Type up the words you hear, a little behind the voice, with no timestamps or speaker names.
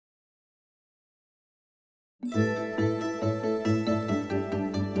Hi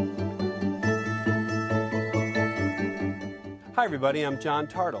everybody, I'm John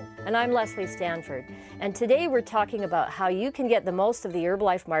Tartle. And I'm Leslie Stanford. And today we're talking about how you can get the most of the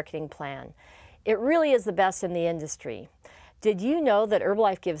Herbalife marketing plan. It really is the best in the industry. Did you know that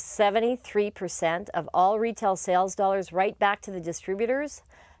Herbalife gives 73% of all retail sales dollars right back to the distributors?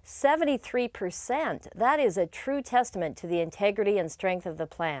 73%. That is a true testament to the integrity and strength of the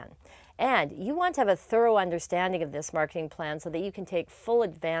plan. And you want to have a thorough understanding of this marketing plan so that you can take full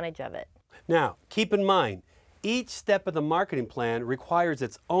advantage of it. Now, keep in mind, each step of the marketing plan requires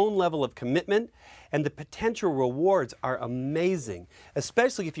its own level of commitment, and the potential rewards are amazing,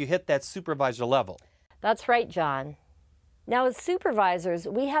 especially if you hit that supervisor level. That's right, John. Now, as supervisors,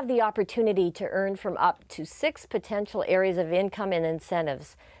 we have the opportunity to earn from up to 6 potential areas of income and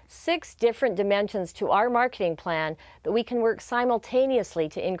incentives, 6 different dimensions to our marketing plan that we can work simultaneously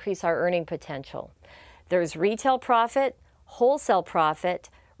to increase our earning potential. There's retail profit, wholesale profit,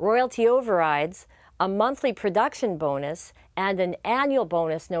 royalty overrides, a monthly production bonus, and an annual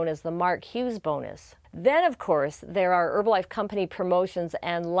bonus known as the Mark Hughes bonus. Then, of course, there are Herbalife company promotions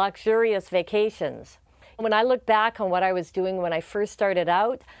and luxurious vacations. When I look back on what I was doing when I first started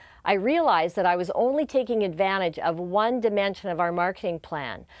out, I realized that I was only taking advantage of one dimension of our marketing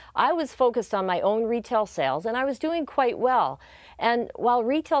plan. I was focused on my own retail sales, and I was doing quite well. And while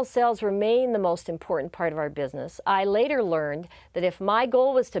retail sales remain the most important part of our business, I later learned that if my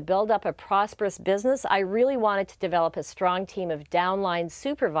goal was to build up a prosperous business, I really wanted to develop a strong team of downline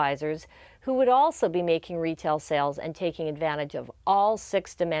supervisors who would also be making retail sales and taking advantage of all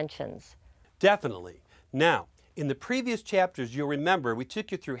 6 dimensions. Definitely. Now, in the previous chapters, you'll remember we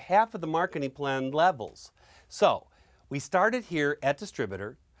took you through half of the marketing plan levels. So, we started here at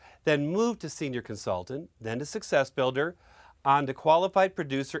distributor, then moved to senior consultant, then to success builder, on to qualified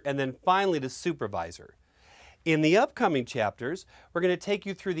producer, and then finally to supervisor. In the upcoming chapters, we're going to take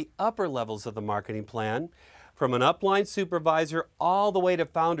you through the upper levels of the marketing plan, from an upline supervisor all the way to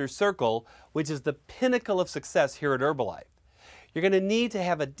founder circle, which is the pinnacle of success here at Herbalife. You're going to need to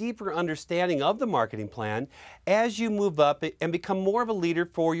have a deeper understanding of the marketing plan as you move up and become more of a leader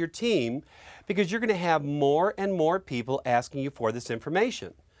for your team, because you're going to have more and more people asking you for this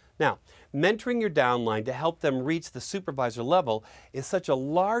information. Now, mentoring your downline to help them reach the supervisor level is such a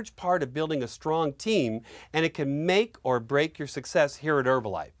large part of building a strong team, and it can make or break your success here at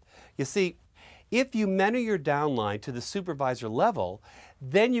Herbalife. You see, if you mentor your downline to the supervisor level,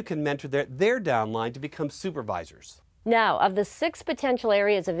 then you can mentor their downline to become supervisors. Now, of the 6 potential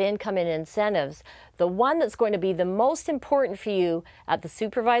areas of income and incentives, the one that's going to be the most important for you at the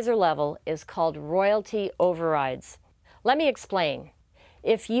supervisor level is called royalty overrides. Let me explain.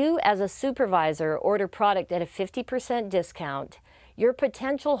 If you, as a supervisor, order product at a 50% discount, your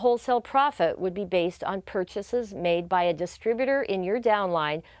potential wholesale profit would be based on purchases made by a distributor in your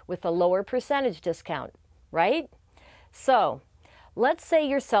downline with a lower percentage discount, right? So, let's say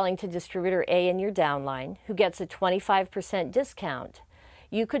you're selling to distributor A in your downline, who gets a 25% discount.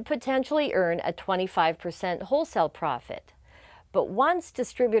 You could potentially earn a 25% wholesale profit. But once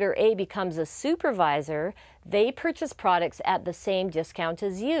distributor A becomes a supervisor, they purchase products at the same discount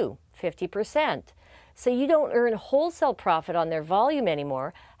as you, 50%. So you don't earn wholesale profit on their volume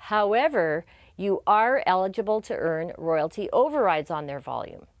anymore. However, you are eligible to earn royalty overrides on their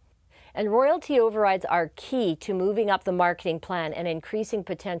volume. And royalty overrides are key to moving up the marketing plan and increasing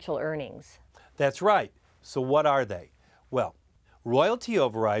potential earnings. That's right. So what are they? Well, royalty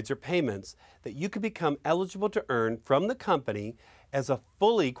overrides are payments that you can become eligible to earn from the company as a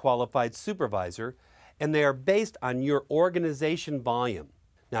fully qualified supervisor, and they are based on your organization volume.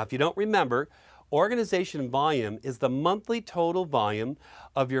 Now, if you don't remember, organization volume is the monthly total volume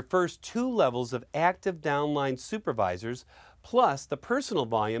of your first 2 levels of active downline supervisors, plus the personal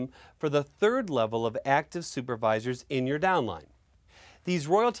volume for the 3rd level of active supervisors in your downline. These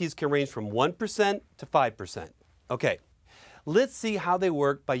royalties can range from 1% to 5%. Okay, let's see how they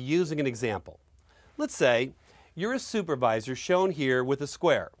work by using an example. Let's say you're a supervisor shown here with a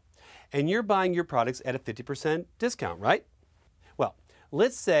square, and you're buying your products at a 50% discount, right? Well,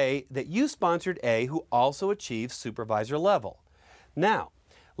 let's say that you sponsored A, who also achieved supervisor level. Now,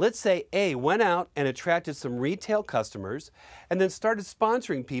 let's say A went out and attracted some retail customers and then started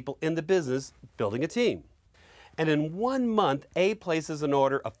sponsoring people in the business, building a team. And in 1 month, A places an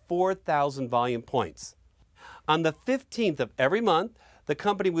order of 4,000 volume points. On the 15th of every month, the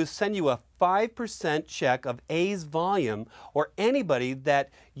company will send you a 5% check of A's volume or anybody that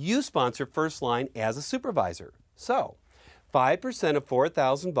you sponsor first line as a supervisor. So, 5% of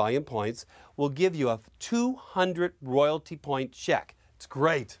 4,000 volume points will give you a 200 royalty point check. It's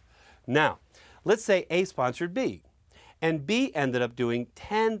great. Now, Let's say A sponsored B, and B ended up doing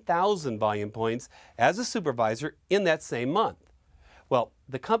 10,000 volume points as a supervisor in that same month. Well,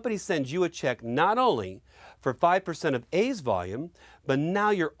 the company sends you a check not only for 5% of A's volume, but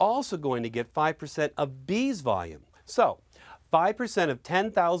now you're also going to get 5% of B's volume. So, 5% of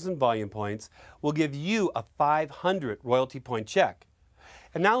 10,000 volume points will give you a 500 royalty point check.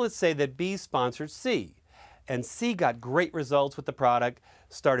 And now let's say that B sponsored C, and C got great results with the product,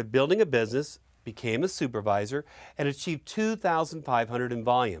 started building a business, became a supervisor, and achieved 2,500 in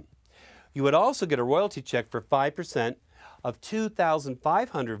volume. You would also get a royalty check for 5% of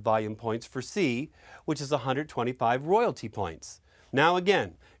 2,500 volume points for C, which is 125 royalty points. Now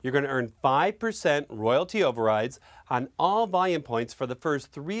again, you're going to earn 5% royalty overrides on all volume points for the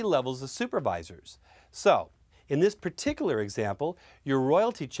first 3 levels of supervisors. So, in this particular example, your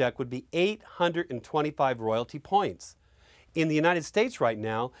royalty check would be 825 royalty points. In the United States right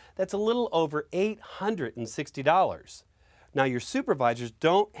now, that's a little over $860. Now, your supervisors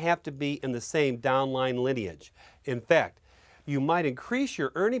don't have to be in the same downline lineage. In fact, you might increase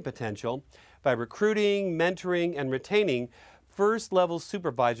your earning potential by recruiting, mentoring, and retaining first-level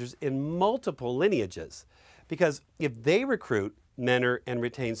supervisors in multiple lineages. Because if they recruit, mentor, and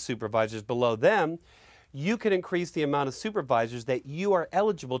retain supervisors below them, you can increase the amount of supervisors that you are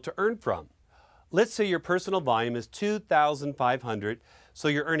eligible to earn from. Let's say your personal volume is 2,500, so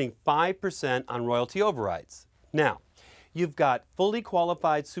you're earning 5% on royalty overrides. Now, you've got fully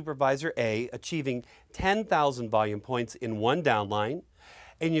qualified supervisor A achieving 10,000 volume points in one downline,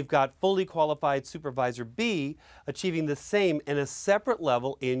 and you've got fully qualified supervisor B achieving the same in a separate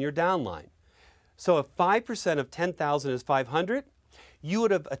level in your downline. So if 5% of 10,000 is 500, you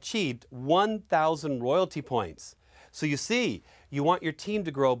would have achieved 1,000 royalty points. So you see, you want your team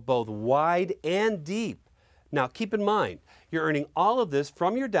to grow both wide and deep. Now keep in mind, you're earning all of this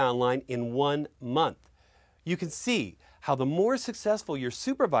from your downline in 1 month. You can see how the more successful your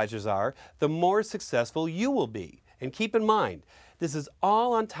supervisors are, the more successful you will be. And keep in mind, this is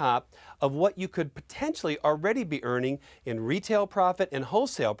all on top of what you could potentially already be earning in retail profit and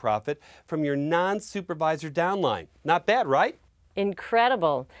wholesale profit from your non-supervisor downline. Not bad, right?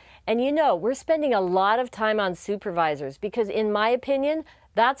 Incredible. And you know, we're spending a lot of time on supervisors because, in my opinion,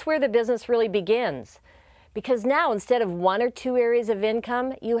 that's where the business really begins. Because now, instead of 1 or 2 areas of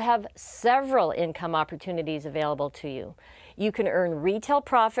income, you have several income opportunities available to you. You can earn retail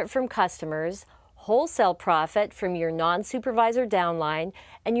profit from customers, wholesale profit from your non-supervisor downline,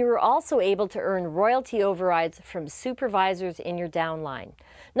 and you are also able to earn royalty overrides from supervisors in your downline.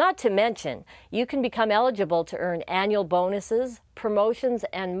 Not to mention, you can become eligible to earn annual bonuses, promotions,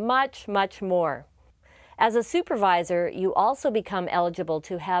 and much, much more. As a supervisor, you also become eligible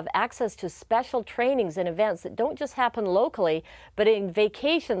to have access to special trainings and events that don't just happen locally, but in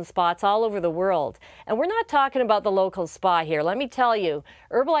vacation spots all over the world. And we're not talking about the local spa here. Let me tell you,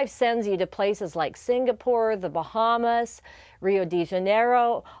 Herbalife sends you to places like Singapore, the Bahamas, Rio de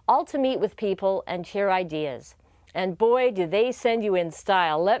Janeiro, all to meet with people and share ideas. And boy, do they send you in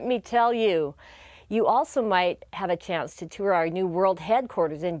style, let me tell you. You also might have a chance to tour our new world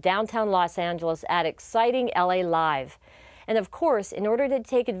headquarters in downtown Los Angeles at exciting LA Live. And of course, in order to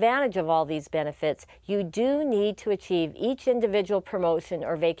take advantage of all these benefits, you do need to achieve each individual promotion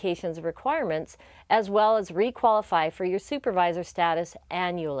or vacation's requirements, as well as requalify for your supervisor status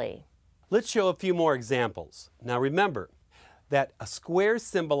annually. Let's show a few more examples. Now remember that a square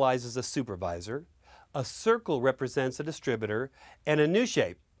symbolizes a supervisor, a circle represents a distributor, and a new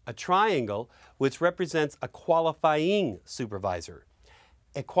shape, a triangle, which represents a qualifying supervisor.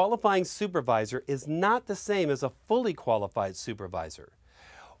 A qualifying supervisor is not the same as a fully qualified supervisor.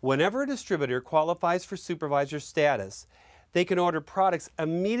 Whenever a distributor qualifies for supervisor status, they can order products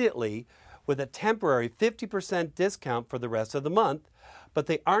immediately with a temporary 50% discount for the rest of the month, but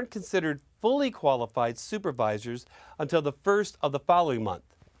they aren't considered fully qualified supervisors until the first of the following month.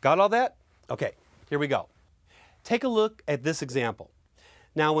 Got all that? Okay, here we go. Take a look at this example.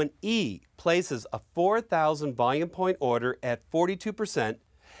 Now, when E places a 4,000 volume point order at 42%,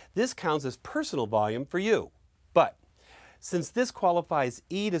 this counts as personal volume for you. But since this qualifies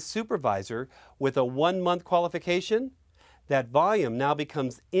E to supervisor with a 1-month qualification, that volume now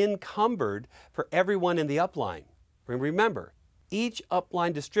becomes encumbered for everyone in the upline. Remember, each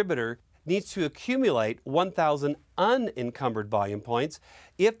upline distributor needs to accumulate 1,000 unencumbered volume points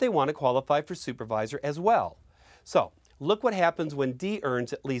if they want to qualify for supervisor as well. So, look what happens when D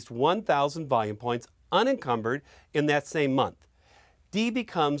earns at least 1,000 volume points unencumbered in that same month. D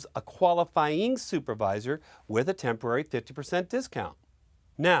becomes a qualifying supervisor with a temporary 50% discount.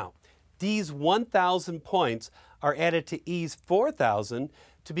 Now, D's 1,000 points are added to E's 4,000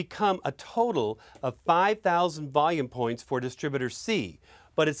 to become a total of 5,000 volume points for distributor C,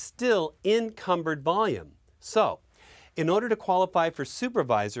 but it's still encumbered volume. So, in order to qualify for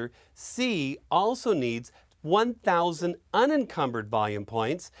supervisor, C also needs 1,000 unencumbered volume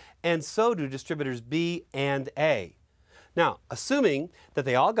points, and so do distributors B and A. Now, assuming that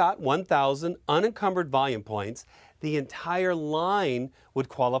they all got 1,000 unencumbered volume points, the entire line would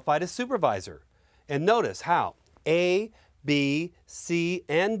qualify to supervisor. And notice how A, B, C,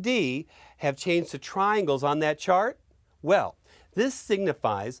 and D have changed to triangles on that chart. Well, this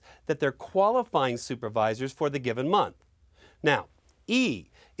signifies that they're qualifying supervisors for the given month. Now, E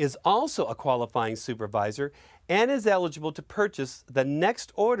is also a qualifying supervisor and is eligible to purchase the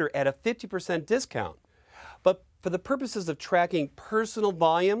next order at a 50% discount. But for the purposes of tracking personal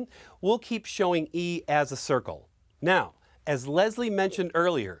volume, we'll keep showing E as a circle. Now, as Leslie mentioned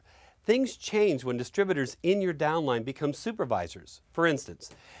earlier, things change when distributors in your downline become supervisors. For instance,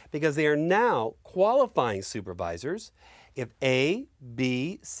 because they are now qualifying supervisors, if A,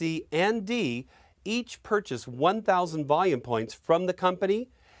 B, C, and D each purchase 1,000 volume points from the company,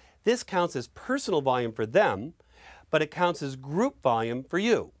 this counts as personal volume for them, but it counts as group volume for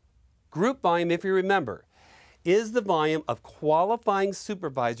you. Group volume, if you remember, is the volume of qualifying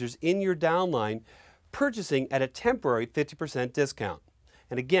supervisors in your downline purchasing at a temporary 50% discount.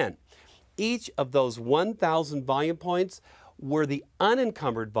 And again, each of those 1,000 volume points were the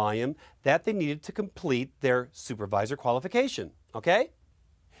unencumbered volume that they needed to complete their supervisor qualification. Okay?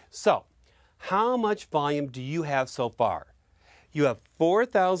 So, how much volume do you have so far? You have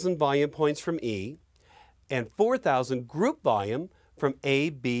 4,000 volume points from E and 4,000 group volume from A,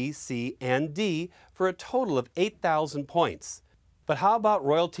 B, C, and D for a total of 8,000 points. But how about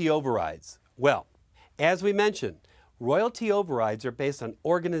royalty overrides? Well, as we mentioned, royalty overrides are based on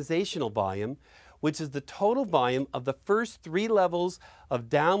organizational volume, which is the total volume of the first 3 levels of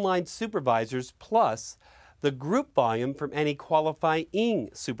downline supervisors plus the group volume from any qualifying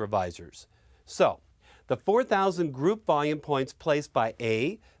supervisors. So, the 4,000 group volume points placed by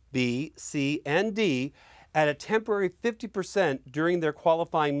A, B, C, and D at a temporary 50% during their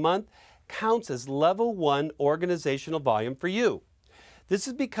qualifying month counts as level 1 organizational volume for you. This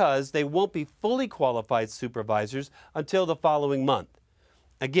is because they won't be fully qualified supervisors until the following month.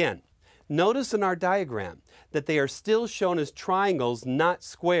 Again, notice in our diagram that they are still shown as triangles, not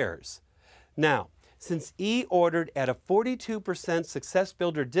squares. Now, since E ordered at a 42% Success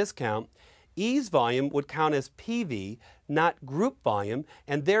Builder discount, E's volume would count as PV, not group volume,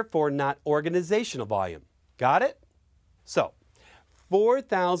 and therefore not organizational volume. Got it? So,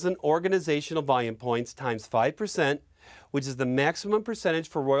 4,000 organizational volume points times 5%, which is the maximum percentage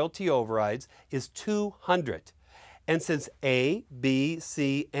for royalty overrides, is 200. And since A, B,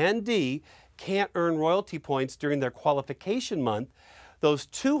 C, and D can't earn royalty points during their qualification month, those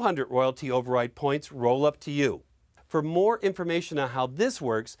 200 royalty override points roll up to you. For more information on how this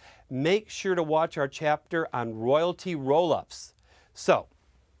works, make sure to watch our chapter on royalty roll-ups. So,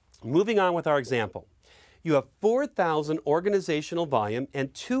 moving on with our example. You have 4,000 organizational volume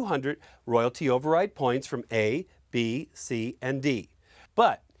and 200 royalty override points from A, B, C, and D.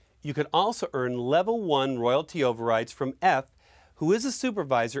 But you can also earn level 1 royalty overrides from F, who is a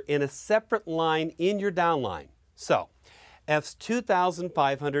supervisor in a separate line in your downline. So, F's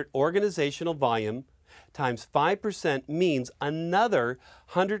 2,500 organizational volume times 5% means another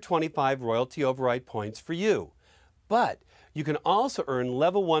 125 royalty override points for you. But you can also earn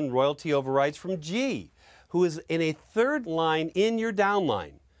level 1 royalty overrides from G, who is in a third line in your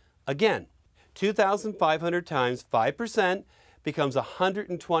downline. Again, 2,500 times 5% becomes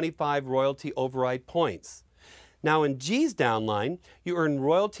 125 royalty override points. Now in G's downline, you earn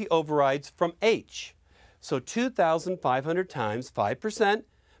royalty overrides from H. So 2,500 times 5%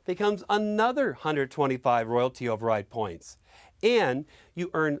 becomes another 125 royalty override points. And you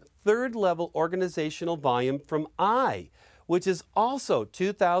earn third level organizational volume from I, which is also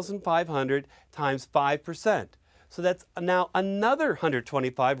 2,500 times 5%. So that's now another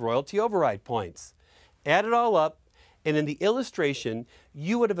 125 royalty override points. Add it all up, and in the illustration,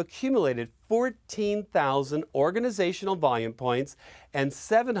 you would have accumulated 14,000 organizational volume points and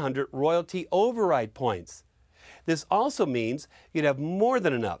 700 royalty override points. This also means you'd have more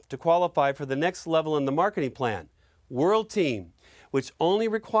than enough to qualify for the next level in the marketing plan, World Team, which only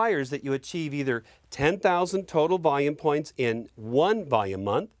requires that you achieve either 10,000 total volume points in 1 volume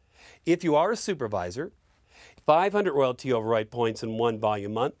month, if you are a supervisor, 500 royalty override points in 1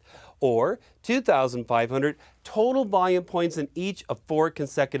 volume month, or 2,500 total volume points in each of 4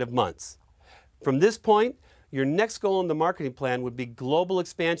 consecutive months. From this point, your next goal in the marketing plan would be Global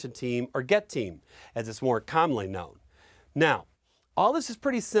Expansion Team, or GET Team, as it's more commonly known. Now, All this is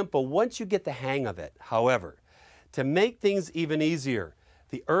pretty simple once you get the hang of it. However, to make things even easier,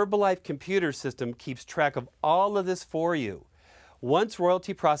 the Herbalife computer system keeps track of all of this for you. Once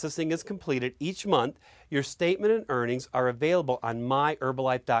royalty processing is completed each month, your statement and earnings are available on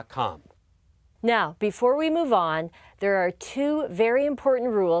myherbalife.com. Now, before we move on, there are two very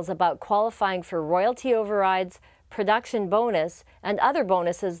important rules about qualifying for royalty overrides, production bonus, and other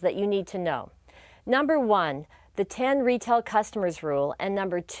bonuses that you need to know. Number 1, the 10 retail customers rule, and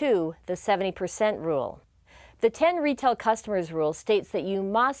number 2, the 70% rule. The 10 retail customers rule states that you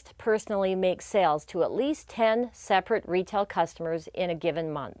must personally make sales to at least 10 separate retail customers in a given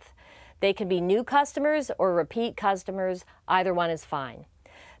month. They can be new customers or repeat customers, either one is fine.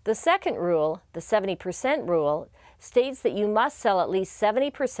 The second rule, the 70% rule, states that you must sell at least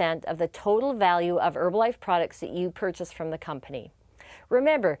 70% of the total value of Herbalife products that you purchase from the company.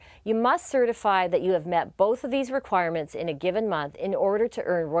 Remember, you must certify that you have met both of these requirements in a given month in order to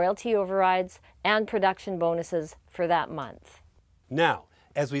earn royalty overrides and production bonuses for that month. Now,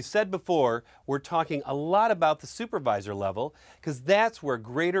 as we've said before, we're talking a lot about the supervisor level because that's where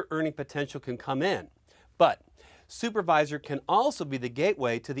greater earning potential can come in. But supervisor can also be the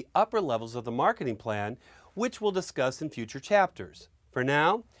gateway to the upper levels of the marketing plan, which we'll discuss in future chapters. For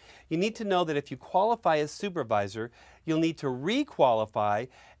now, you need to know that if you qualify as supervisor, you'll need to re-qualify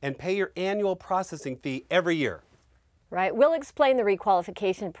and pay your annual processing fee every year. Right, we'll explain the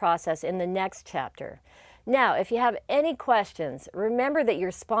requalification process in the next chapter. Now, if you have any questions, remember that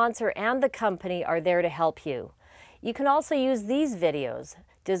your sponsor and the company are there to help you. You can also use these videos,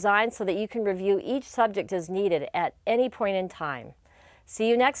 designed so that you can review each subject as needed at any point in time. See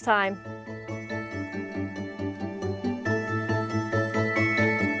you next time.